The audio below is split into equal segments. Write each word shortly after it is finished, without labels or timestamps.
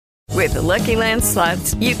With the Lucky Land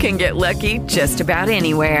Slots, you can get lucky just about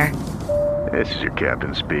anywhere. This is your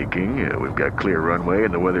captain speaking. We've got clear runway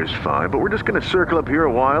and the weather's fine, but we're just going to circle up here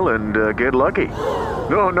a while and get lucky.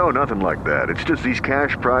 No, nothing like that. It's just these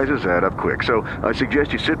cash prizes add up quick. So I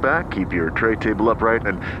suggest you sit back, keep your tray table upright,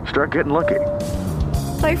 and start getting lucky.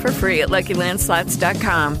 Play for free at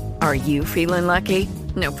LuckyLandSlots.com. Are you feeling lucky?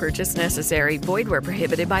 No purchase necessary. Void where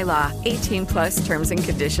prohibited by law. 18+ terms and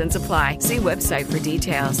conditions apply. See website for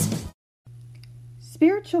details.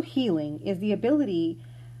 Spiritual healing is the ability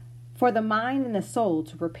for the mind and the soul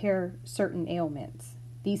to repair certain ailments.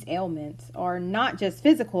 These ailments are not just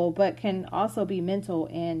physical, but can also be mental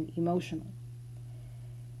and emotional.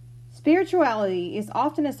 Spirituality is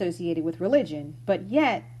often associated with religion, but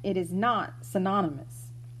yet it is not synonymous.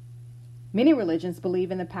 Many religions believe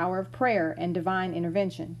in the power of prayer and divine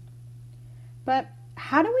intervention. But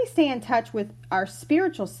how do we stay in touch with our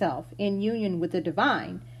spiritual self in union with the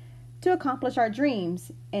divine to accomplish our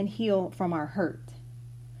dreams and heal from our hurt?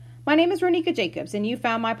 My name is Ronika Jacobs, and you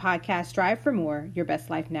found my podcast, Strive for More, Your Best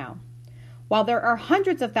Life Now. While there are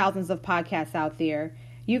hundreds of thousands of podcasts out there,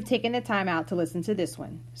 you've taken the time out to listen to this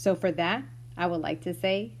one. So for that, I would like to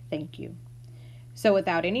say thank you. So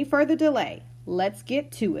without any further delay, let's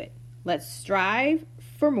get to it. Let's strive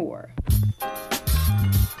for more.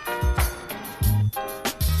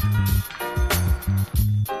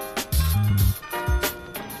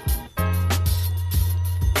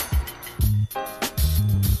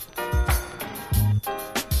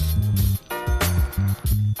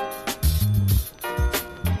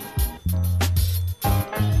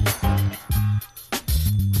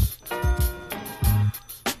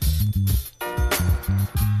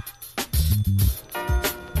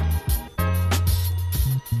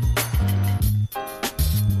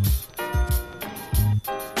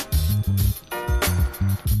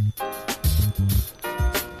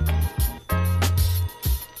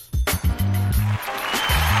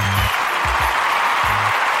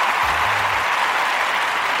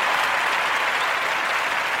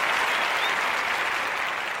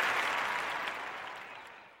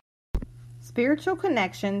 Spiritual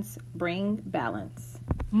connections bring balance.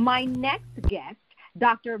 My next guest,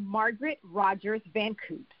 Dr. Margaret Rogers Van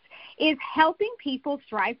Coops, is helping people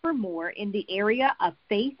strive for more in the area of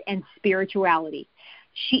faith and spirituality.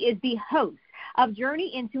 She is the host of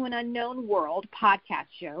Journey into an Unknown World podcast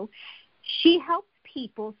show. She helps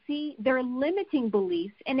people see their limiting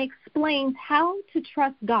beliefs and explains how to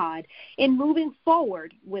trust God in moving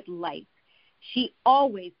forward with life. She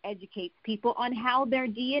always educates people on how their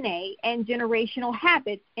DNA and generational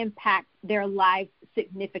habits impact their lives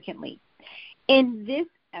significantly. In this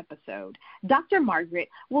episode, Dr. Margaret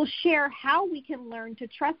will share how we can learn to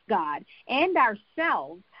trust God and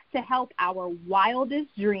ourselves to help our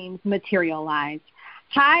wildest dreams materialize.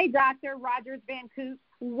 Hi, Dr. Rogers Van Coops.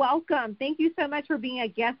 Welcome. Thank you so much for being a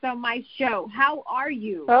guest on my show. How are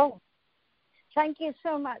you? Oh, thank you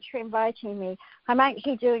so much for inviting me. I'm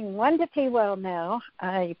actually doing wonderfully well now.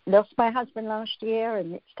 I lost my husband last year,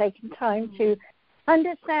 and it's taken time to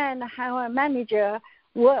understand how a manager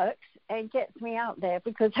works and gets me out there,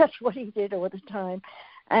 because that's what he did all the time.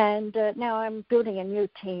 And now I'm building a new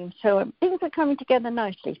team. So things are coming together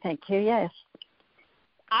nicely, thank you, yes.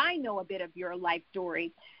 I know a bit of your life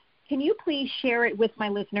story. Can you please share it with my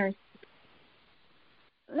listeners?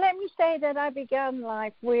 Let me say that I began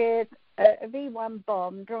life with a V1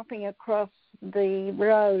 bomb dropping across the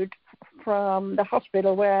road from the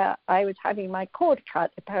hospital where I was having my cord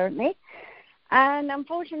cut, apparently. And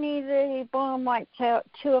unfortunately, the bomb wiped out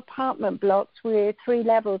 2 apartment blocks with 3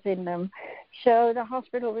 levels in them. So the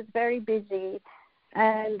hospital was very busy,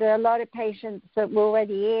 and a lot of patients that were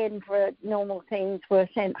already in for normal things were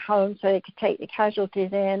sent home so they could take the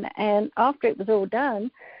casualties in. And after it was all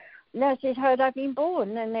done, nurses heard I'd been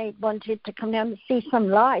born, and they wanted to come down and see some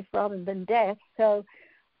life rather than death. So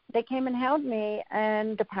they came and held me,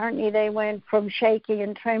 and apparently they went from shaking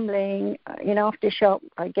and trembling, aftershock,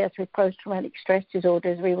 I guess, with post-traumatic stress disorder,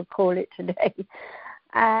 as we would call it today,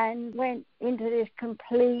 and went into this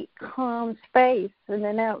complete calm space and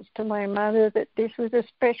announced to my mother that this was a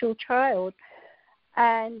special child.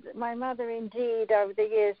 And my mother, indeed, over the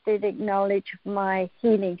years did acknowledge my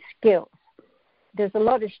healing skills. There's a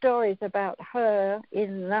lot of stories about her. In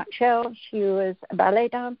a nutshell, she was a ballet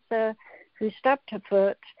dancer who stubbed her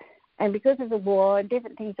foot, and because of the war and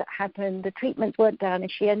different things that happened, the treatments weren't done,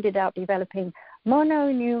 and she ended up developing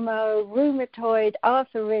mononeumo, rheumatoid,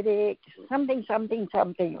 arthritic, something.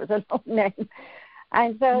 It was a long name.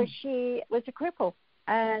 And so she was a cripple.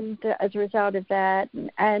 And as a result of that,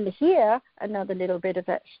 and here, another little bit of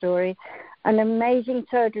that story, an amazing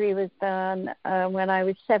surgery was done when I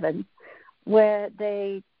was 7, where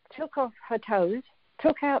they took off her toes,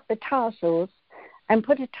 took out the tarsals, and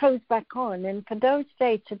put her toes back on. And for those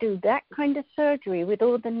days to do that kind of surgery with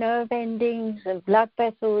all the nerve endings and blood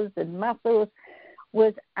vessels and muscles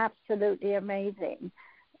was absolutely amazing.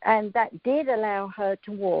 And that did allow her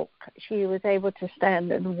to walk. She was able to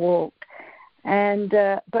stand and walk. And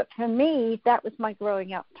but for me, that was my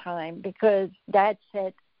growing up time, because Dad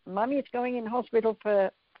said, Mommy is going in hospital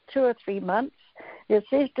for 2 or 3 months. Your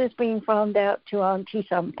sister's being farmed out to Auntie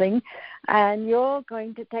something, and you're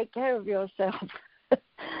going to take care of yourself.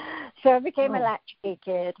 So I became a latchkey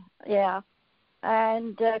kid, yeah,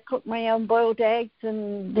 and cooked my own boiled eggs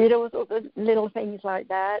and did all sorts of little things like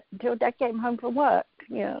that until Dad came home from work,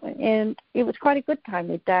 and it was quite a good time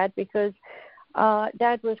with Dad, because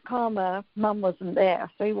Dad was calmer, Mum wasn't there,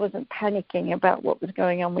 so he wasn't panicking about what was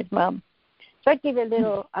going on with Mum. So I'd give a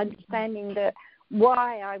little understanding that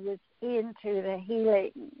why I was into the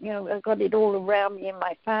healing. I got it all around me in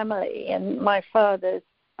my family and my father's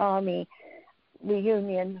army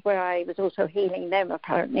reunions, where I was also healing them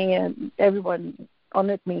apparently, and everyone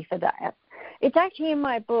honored me for that. It's actually in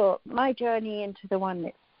my book, My Journey into the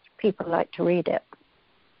Oneness. People like to read it.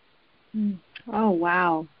 Oh,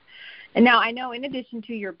 wow. And now I know in addition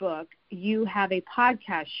to your book, you have a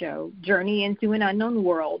podcast show, Journey into an Unknown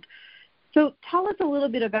World. So tell us a little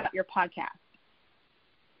bit about your podcast.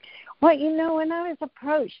 Well, when I was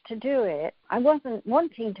approached to do it, I wasn't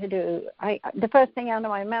wanting to do. The first thing out of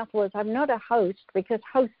my mouth was, I'm not a host, because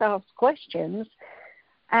hosts ask questions,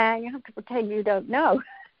 and you have to pretend you don't know.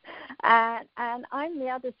 And I'm the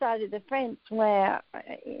other side of the fence where,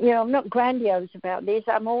 I'm not grandiose about this.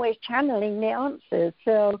 I'm always channeling the answers.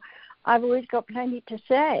 So I've always got plenty to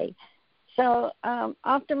say. So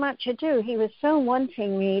after much ado, he was so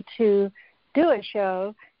wanting me to do a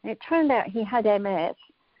show, and it turned out he had MS.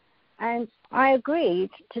 And I agreed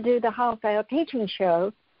to do the half-hour teaching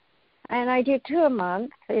show, and I did 2 a month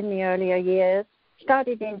in the earlier years,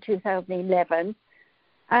 started in 2011,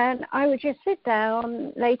 and I would just sit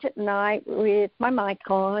down late at night with my mic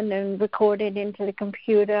on and record it into the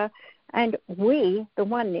computer, and we, the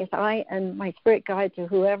oneness, I and my spirit guides or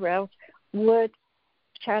whoever else, would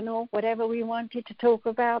channel whatever we wanted to talk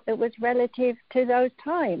about that was relative to those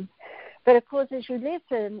times. But, of course, as you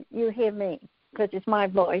listen, you hear me, because it's my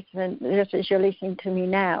voice, and just as you're listening to me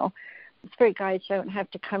now, spirit guides don't have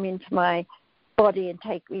to come into my body and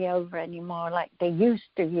take me over anymore like they used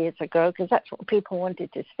to years ago, because that's what people wanted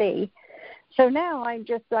to see. So now I'm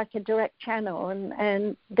just like a direct channel,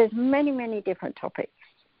 and there's many, many different topics.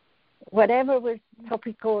 Whatever was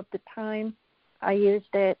topical at the time, I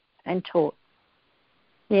used it and taught.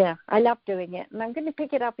 Yeah, I love doing it, and I'm going to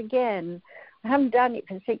pick it up again. I haven't done it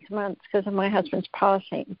for 6 months because of my husband's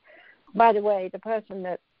passing. By the way, the person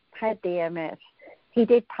that had the MS, he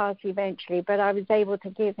did pass eventually, but I was able to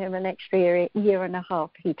give him an extra year and a half,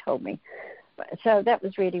 he told me. So that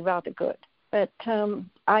was really rather good. But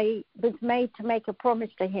I was made to make a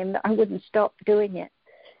promise to him that I wouldn't stop doing it.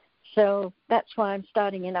 So that's why I'm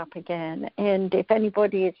starting it up again. And if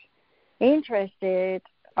anybody is interested,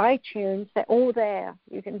 iTunes, they're all there.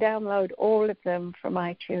 You can download all of them from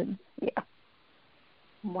iTunes. Yeah.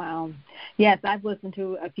 Wow. Yes, I've listened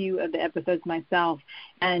to a few of the episodes myself,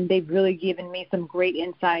 and they've really given me some great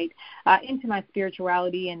insight into my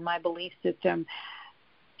spirituality and my belief system.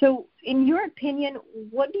 So in your opinion,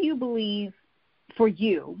 what do you believe for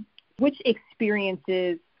you, which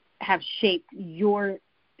experiences have shaped your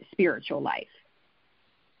spiritual life?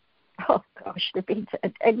 Oh, gosh,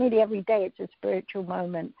 nearly every day it's a spiritual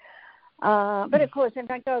moment. But, of course,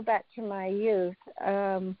 if I go back to my youth,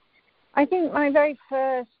 I think my very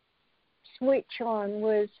first switch on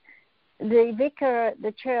was the vicar at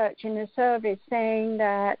the church in the service saying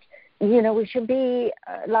that, we should be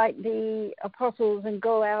like the apostles and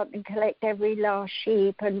go out and collect every last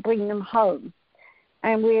sheep and bring them home.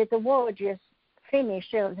 And with the war just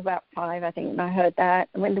finished, it was about 5, I think, when I heard that.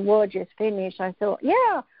 And when the war just finished, I thought,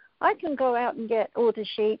 yeah, I can go out and get all the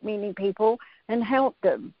sheep, meaning people, and help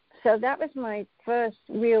them. So that was my first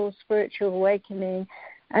real spiritual awakening.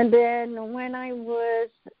 And then when I was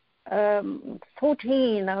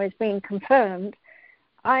 14, I was being confirmed.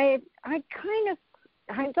 I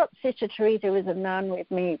got Sister Teresa, who was a nun with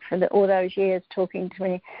me for all those years talking to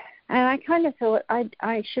me, and I kind of thought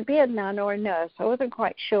I should be a nun or a nurse. I wasn't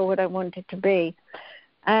quite sure what I wanted to be.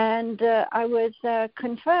 And I was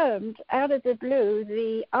confirmed out of the blue.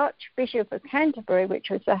 The Archbishop of Canterbury, which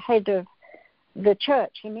was the head of the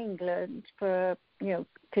church in England,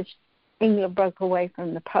 because England broke away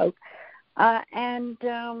from the Pope. And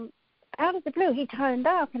out of the blue, he turned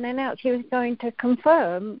up and announced he was going to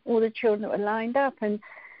confirm all the children that were lined up. And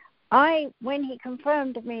when he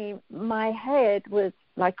confirmed me, my head was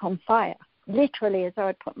like on fire, literally as though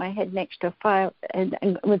I'd put my head next to a fire and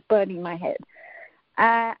was burning my head.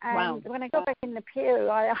 And when I got back in the pew,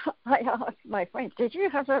 I asked my friends, did you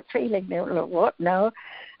have that feeling? They were like, what? No.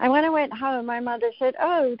 And when I went home, my mother said,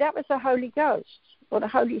 oh, that was the Holy Ghost or the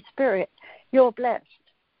Holy Spirit. You're blessed.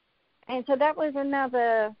 And so that was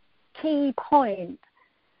another key point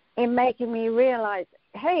in making me realize,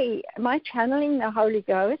 hey, am I channeling the Holy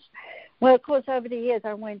Ghost? Well, of course, over the years,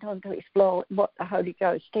 I went on to explore what the Holy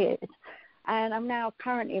Ghost is. And I'm now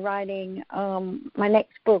currently writing my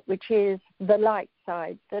next book, which is The Light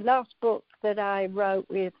Side. The last book that I wrote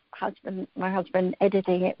with my husband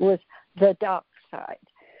editing it was The Dark Side,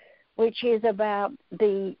 which is about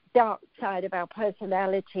the dark side of our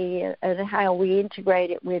personality and how we integrate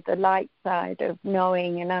it with the light side of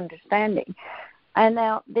knowing and understanding. And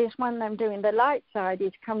now this one I'm doing, the light side,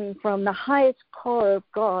 is coming from the highest core of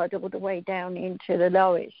God all the way down into the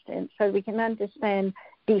lowest. And so we can understand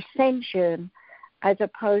descension as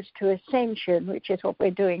opposed to ascension, which is what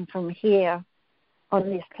we're doing from here on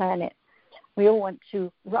this planet. We all want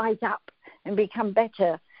to rise up and become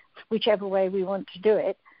better, whichever way we want to do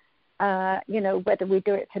it. Whether we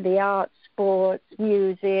do it for the arts, sports,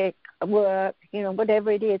 music, work,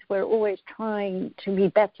 whatever it is, we're always trying to be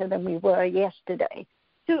better than we were yesterday.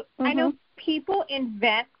 So I know people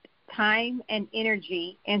invest time and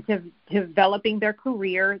energy into developing their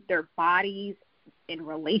career, their bodies, in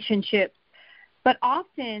relationships, but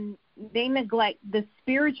often they neglect the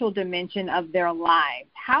spiritual dimension of their lives.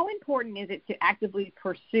 How important is it to actively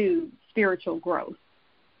pursue spiritual growth?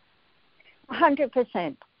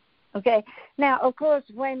 100%. Okay. Now, of course,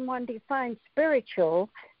 when one defines spiritual,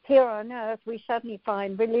 here on earth, we suddenly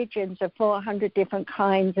find religions of 400 different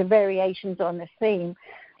kinds of variations on the theme.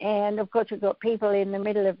 And, of course, we've got people in the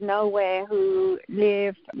middle of nowhere who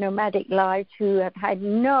live nomadic lives who have had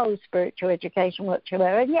no spiritual education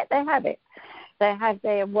whatsoever, and yet they have it. They have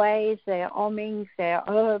their ways, their omings, their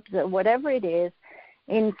herbs, or whatever it is,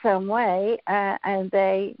 in some way, and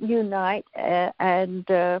they unite and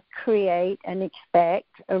create and expect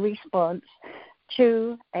a response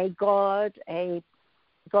to a god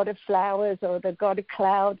of flowers or the god of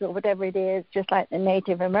clouds or whatever it is, just like the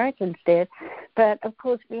Native Americans did. But, of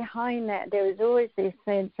course, behind that, there is always this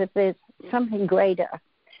sense that there's something greater.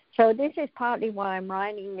 So this is partly why I'm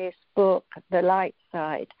writing this book, The Light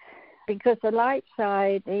Side, because the light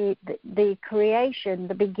side, the creation,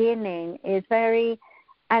 the beginning, is very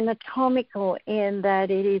anatomical in that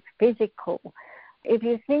it is physical. If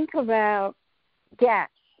you think about gas,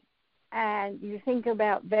 and you think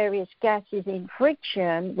about various gases in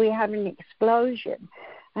friction, we have an explosion.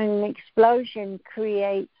 And an explosion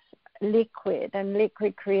creates liquid, and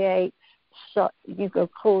liquid creates,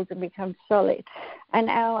 cools and becomes solid. And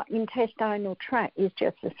our intestinal tract is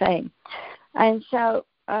just the same. And so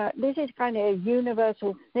this is kind of a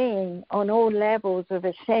universal thing on all levels of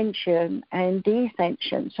ascension and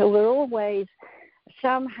descension. So we're always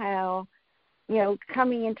somehow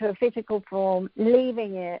coming into a physical form,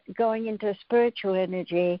 leaving it, going into spiritual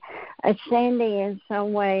energy, ascending in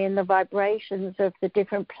some way in the vibrations of the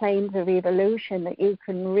different planes of evolution that you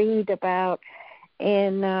can read about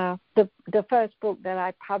in the first book that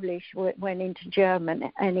I published went into German,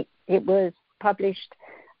 and it was published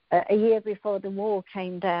a year before the wall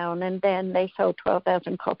came down, and then they sold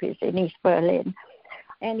 12,000 copies in East Berlin.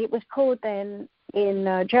 And it was called then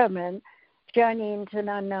in German, Journey into an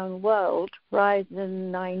Unknown World,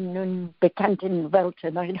 Reisen in unbekannten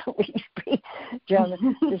Welten. I don't really speak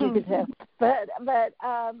German, as you can tell. But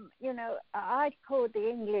I called the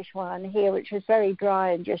English one here, which was very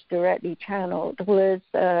dry and just directly channeled, was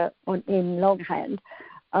in longhand,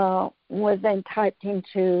 was then typed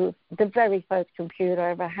into the very first computer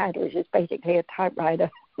I ever had, which is basically a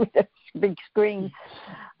typewriter with a big screen,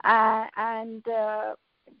 and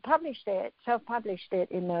self-published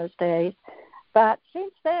it in those days. But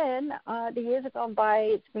since then, the years have gone by,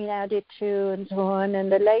 it's been added to and so on, and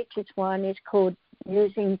the latest one is called,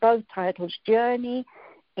 using both titles, Journey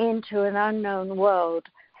into an Unknown World.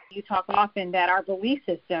 You talk often that our belief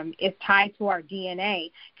system is tied to our DNA.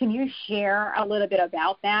 Can you share a little bit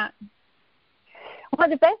about that? Well,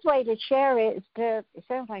 the best way to share it is it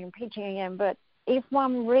sounds like I'm preaching again, but if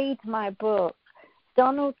one reads my book,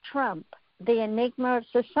 Donald Trump, The Enigma of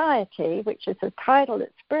Society, which is the title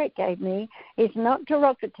that Spirit gave me, is not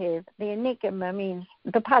derogative. The enigma means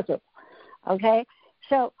the puzzle, okay?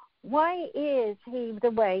 So why is he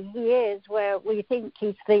the way he is, where we think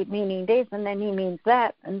he's meaning this and then he means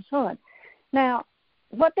that and so on. Now,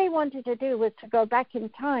 what they wanted to do was to go back in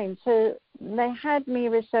time. So they had me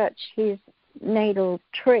research his natal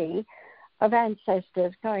tree of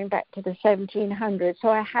ancestors going back to the 1700s. So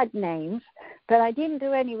I had names, but I didn't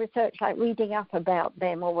do any research like reading up about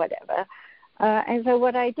them or whatever. And so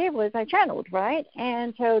what I did was I channeled, right?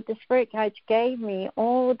 And so the spirit guides gave me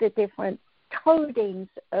all the different codings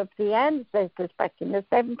of the ancestors back in the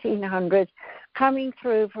 1700s, coming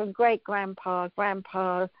through from great-grandpa,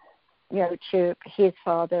 grandpa, to his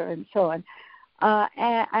father and so on.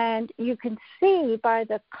 And you can see by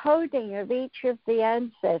the coding of each of the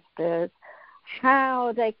ancestors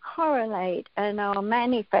how they correlate and are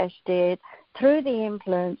manifested through the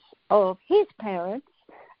influence of his parents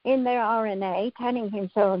in their RNA, telling him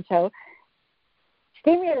so-and-so,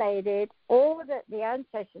 stimulated all that the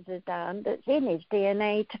ancestors have done that's in his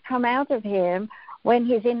DNA to come out of him when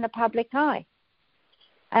he's in the public eye.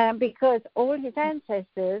 Because all his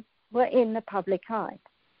ancestors were in the public eye.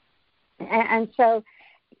 And so,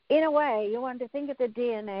 in a way, you want to think of the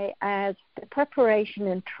DNA as the preparation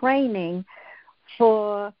and training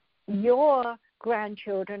for your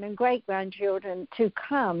grandchildren and great-grandchildren to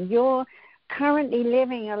come. You're currently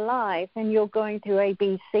living a life and you're going through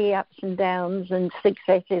ABC, ups and downs and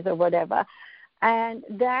successes or whatever, and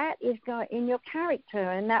that is going in your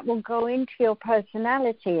character, and that will go into your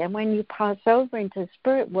personality. And when you pass over into the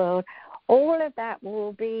spirit world, all of that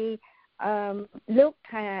will be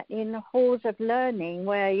looked at in the halls of learning,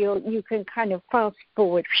 where you can kind of fast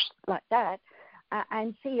forward like that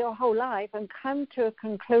and see your whole life and come to a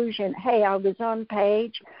conclusion. Hey, I was on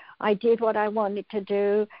page, I did what I wanted to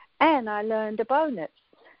do, and I learned a bonus.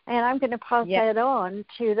 And I'm going to pass that on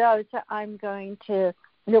to those that I'm going to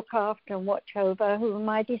look after and watch over, who are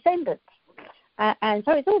my descendants. And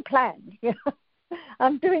so it's all planned.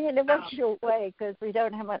 I'm doing it in a very short way because we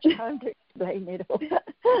don't have much time to explain it all.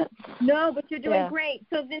 No, but you're doing great.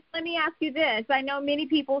 So then let me ask you this. I know many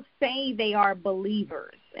people say they are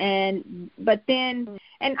believers, but then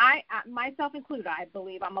I myself included, I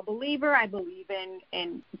believe I'm a believer. I believe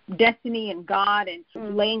in destiny and God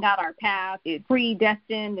and laying out our path. It's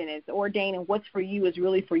predestined and it's ordained, and what's for you is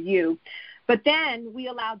really for you. But then we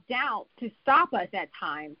allow doubt to stop us at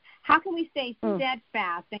times. How can we stay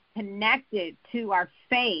steadfast and connected to our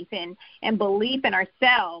faith and belief in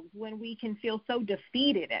ourselves when we can feel so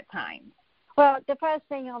defeated at times? Well, the first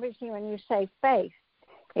thing, obviously, when you say faith,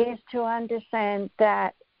 is to understand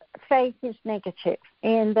that faith is negative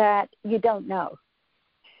in that you don't know.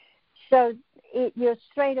 So you're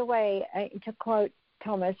straight away, to quote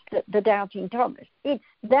Thomas, the doubting Thomas.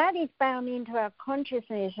 That is bound into our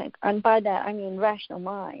consciousness, and by that I mean rational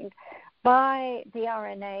mind, by the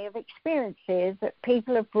RNA of experiences that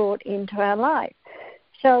people have brought into our life.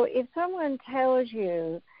 So if someone tells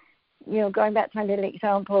you, going back to my little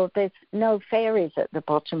example, there's no fairies at the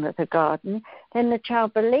bottom of the garden, then the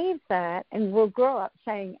child believes that and will grow up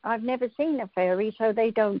saying, I've never seen a fairy, so they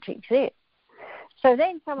don't exist. So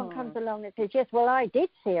then someone comes along and says, yes, well, I did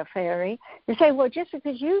see a fairy. You say, well, just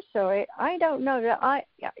because you saw it, I don't know that I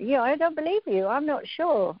don't believe you. I'm not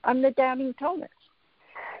sure. I'm the doubting Thomas.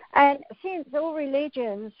 And since all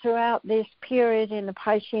religions throughout this period in the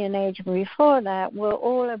Piscean Age and before that were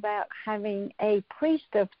all about having a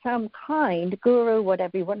priest of some kind, guru,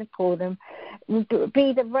 whatever you want to call them,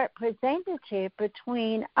 be the representative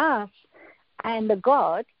between us and the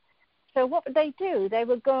God. So what would they do? They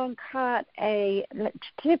would go and cut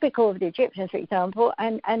typical of the Egyptians, for example,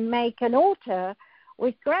 and make an altar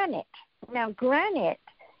with granite. Now, granite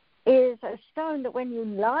is a stone that when you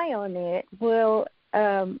lie on it will,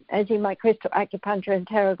 as in my crystal acupuncture and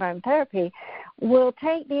pterogram therapy, will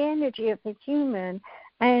take the energy of the human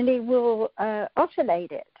and it will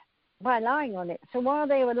oscillate it by lying on it. So while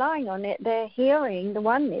they were lying on it, they're hearing the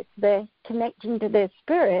oneness. They're connecting to their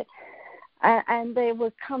spirit. And they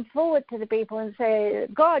would come forward to the people and say,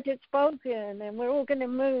 God has spoken, and we're all going to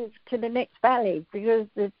move to the next valley because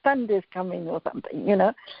the thunder's coming or something,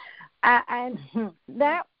 And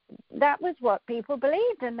that was what people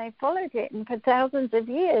believed, and they followed it. And for thousands of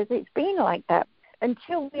years, it's been like that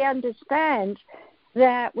until we understand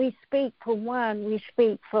that we speak for one, we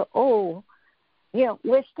speak for all.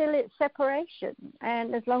 We're still at separation,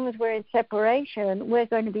 and as long as we're in separation, we're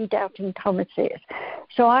going to be doubting Thomases.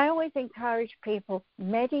 So I always encourage people,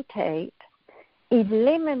 meditate,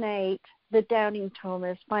 eliminate the doubting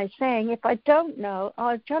Thomas by saying, if I don't know,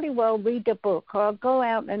 I'll jolly well read a book, or I'll go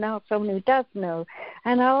out and ask someone who does know,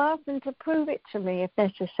 and I'll ask them to prove it to me if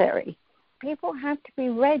necessary. People have to be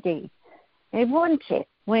ready. They want it.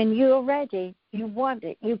 When you're ready, you want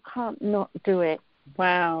it. You can't not do it.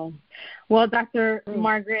 Wow. Well, Dr.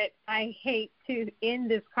 Margaret, I hate to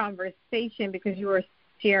end this conversation because you are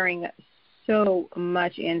sharing so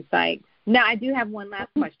much insight. Now, I do have one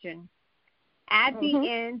last question. At the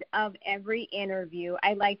end of every interview,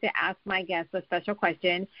 I like to ask my guests a special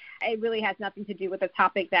question. It really has nothing to do with the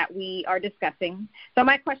topic that we are discussing. So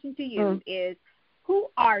my question to you is, who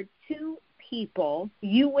are 2 people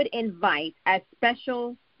you would invite as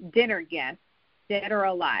special dinner guests, dead or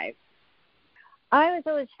alive? I was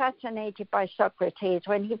always fascinated by Socrates.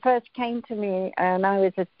 When he first came to me and I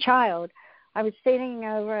was a child, I was sitting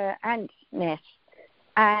over an ant's nest,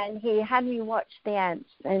 and he had me watch the ants.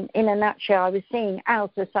 And in a nutshell, I was seeing our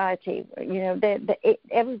society. You know,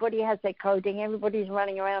 everybody has their coding. Everybody's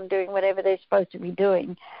running around doing whatever they're supposed to be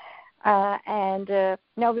doing. And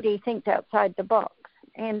nobody thinks outside the box.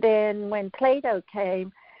 And then when Plato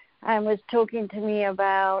came and was talking to me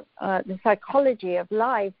about the psychology of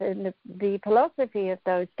life and the philosophy of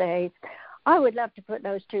those days, I would love to put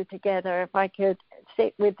those 2 together if I could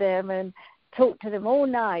sit with them and talk to them all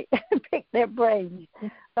night and pick their brains.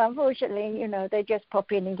 But unfortunately, you know, they just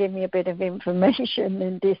pop in and give me a bit of information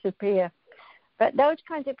and disappear. But those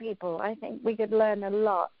kinds of people, I think we could learn a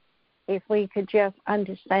lot if we could just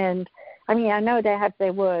understand. I mean, I know they have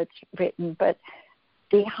their words written, but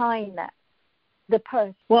behind that, the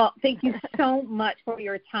person. Well, thank you so much for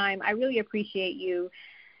your time. I really appreciate you.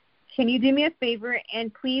 Can you do me a favor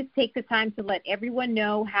and please take the time to let everyone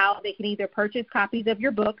know how they can either purchase copies of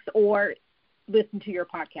your books or listen to your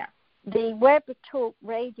podcast? The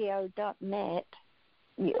webtalkradio.net,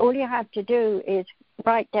 all you have to do is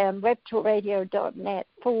write down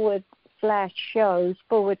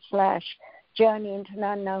webtalkradio.net/shows/Journey into an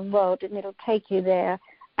Unknown World, and it'll take you there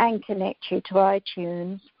and connect you to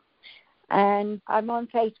iTunes. And I'm on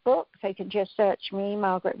Facebook, so you can just search me,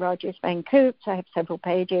 Margaret Rogers Van Coops. I have several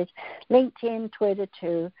pages. LinkedIn, Twitter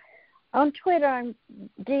too. On Twitter, I'm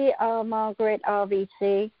Dr. Margaret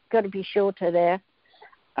RVC. Got to be shorter there.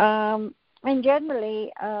 And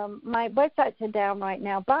generally, my websites are down right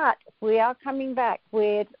now, but we are coming back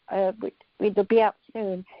with it'll be up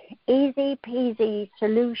soon,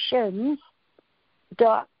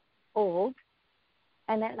 easypeasysolutions.org.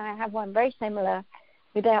 And then I have one very similar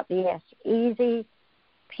without the S,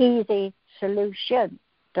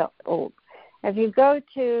 easypeasysolution.org. If you go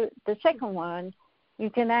to the second one, you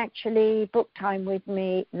can actually book time with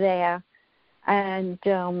me there. And,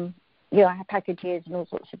 I have packages and all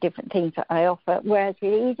sorts of different things that I offer. Whereas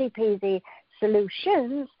with Easy Peasy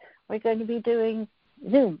Solutions, we're going to be doing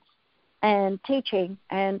Zooms and teaching.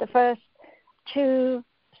 And the first 2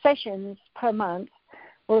 sessions per month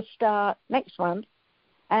will start next month.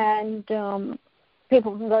 And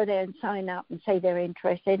people can go there and sign up and say they're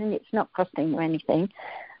interested, and it's not costing you anything.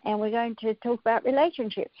 And we're going to talk about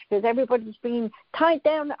relationships because everybody's been tied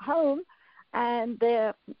down at home and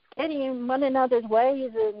they're getting in one another's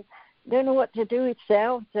ways and don't know what to do with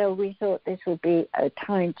self. So we thought this would be a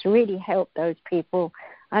time to really help those people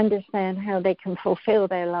understand how they can fulfill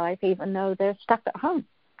their life even though they're stuck at home.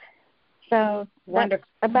 So that's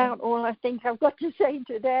about all I think I've got to say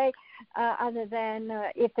today, other than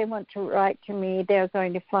if they want to write to me, they're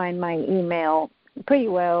going to find my email pretty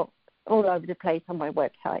well all over the place on my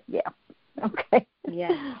website. Yeah. Okay.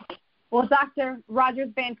 Yeah. Well, Dr. Rogers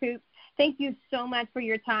Van Coops, thank you so much for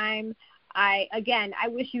your time. I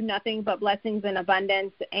wish you nothing but blessings and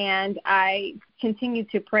abundance, and I continue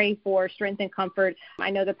to pray for strength and comfort.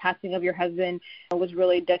 I know the passing of your husband was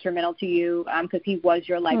really detrimental to you because he was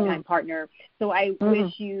your lifetime partner. So I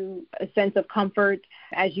wish you a sense of comfort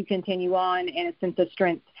as you continue on and a sense of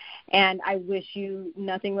strength. And I wish you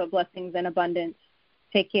nothing but blessings and abundance.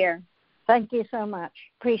 Take care. Thank you so much.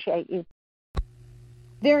 Appreciate you.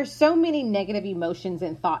 There are so many negative emotions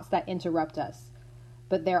and thoughts that interrupt us,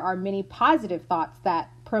 but there are many positive thoughts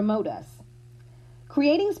that promote us.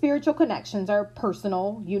 Creating spiritual connections are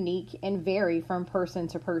personal, unique, and vary from person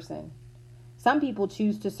to person. Some people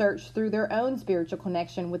choose to search through their own spiritual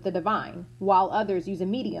connection with the divine, while others use a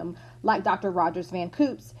medium, like Dr. Rogers Van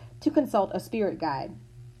Coops, to consult a spirit guide.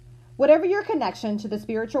 Whatever your connection to the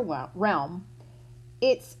spiritual realm,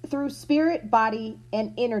 it's through spirit, body,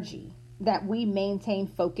 and energy that we maintain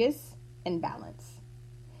focus and balance.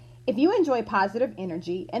 If you enjoy positive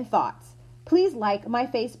energy and thoughts, please like my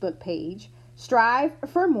Facebook page, Strive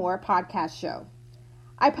for More podcast show.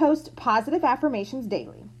 I post positive affirmations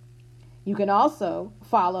daily. You can also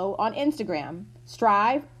follow on Instagram,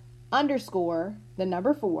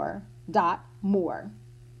 strive_4.more.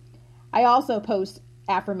 I also post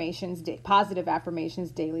positive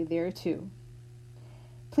affirmations daily there too.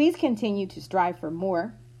 Please continue to strive for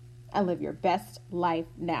more and live your best life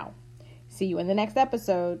now. See you in the next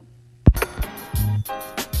episode.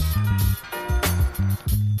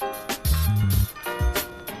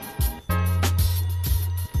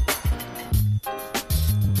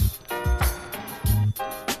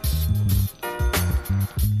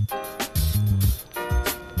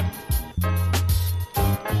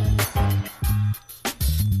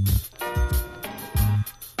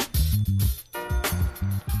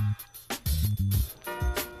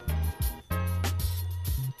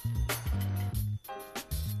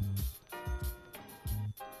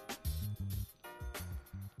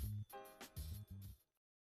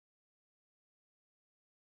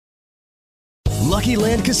 Lucky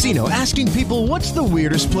Land Casino, asking people, what's the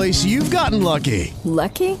weirdest place you've gotten lucky?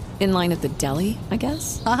 Lucky? In line at the deli, I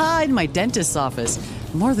guess? Aha, in my dentist's office.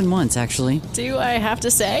 More than once, actually. Do I have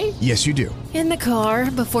to say? Yes, you do. In the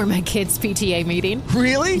car before my kids' PTA meeting.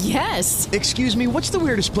 Really? Yes. Excuse me, what's the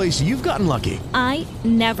weirdest place you've gotten lucky? I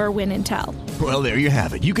never win and tell. Well, there you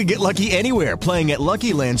have it. You can get lucky anywhere, playing at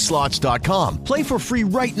LuckyLandSlots.com. Play for free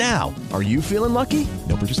right now. Are you feeling lucky?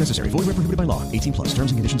 No purchase necessary. Void where prohibited by law. 18 plus.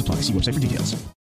 Terms and conditions apply. See website for details.